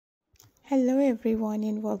Hello everyone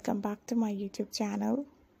and welcome back to my YouTube channel.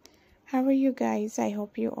 How are you guys? I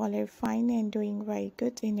hope you all are fine and doing very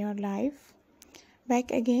good in your life.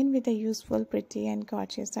 Back again with the useful, pretty and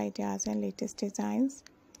gorgeous ideas and latest designs.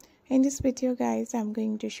 In this video guys, I'm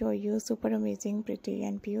going to show you super amazing, pretty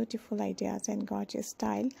and beautiful ideas and gorgeous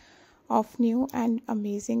style of new and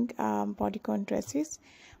amazing bodycon dresses.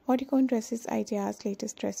 Bodycon dresses ideas,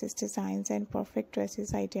 latest dresses designs and perfect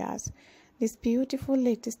dresses ideas. These beautiful,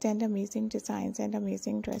 latest and amazing designs and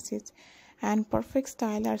amazing dresses and perfect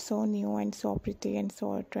style are so new and so pretty and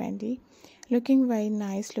so trendy. Looking very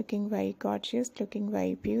nice, looking very gorgeous, looking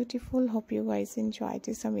very beautiful. Hope you guys enjoy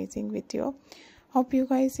this amazing video. Hope you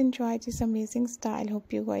guys enjoy this amazing style.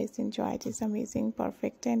 Hope you guys enjoy this amazing,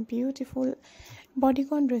 perfect and beautiful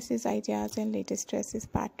bodycon dresses ideas and latest dresses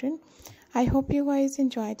pattern. I hope you guys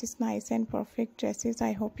enjoy this nice and perfect dresses.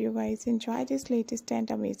 I hope you guys enjoy this latest and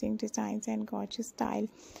amazing designs and gorgeous style.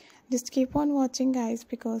 Just keep on watching guys,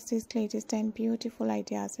 because these latest and beautiful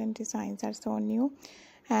ideas and designs are so new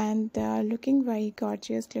and looking very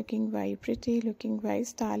gorgeous, looking very pretty, looking very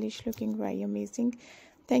stylish, looking very amazing.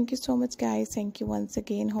 Thank you so much guys. Thank you once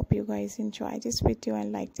again. Hope you guys enjoy this video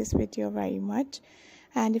and like this video very much.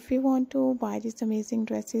 And if you want to buy these amazing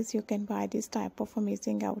dresses, you can buy this type of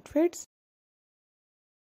amazing outfits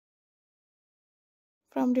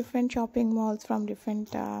from different shopping malls, from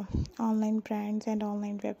different online brands and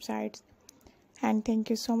online websites. And thank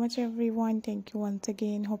you so much everyone. Thank you once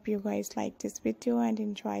again. Hope you guys like this video and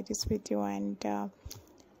enjoy this video, and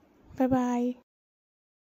bye bye.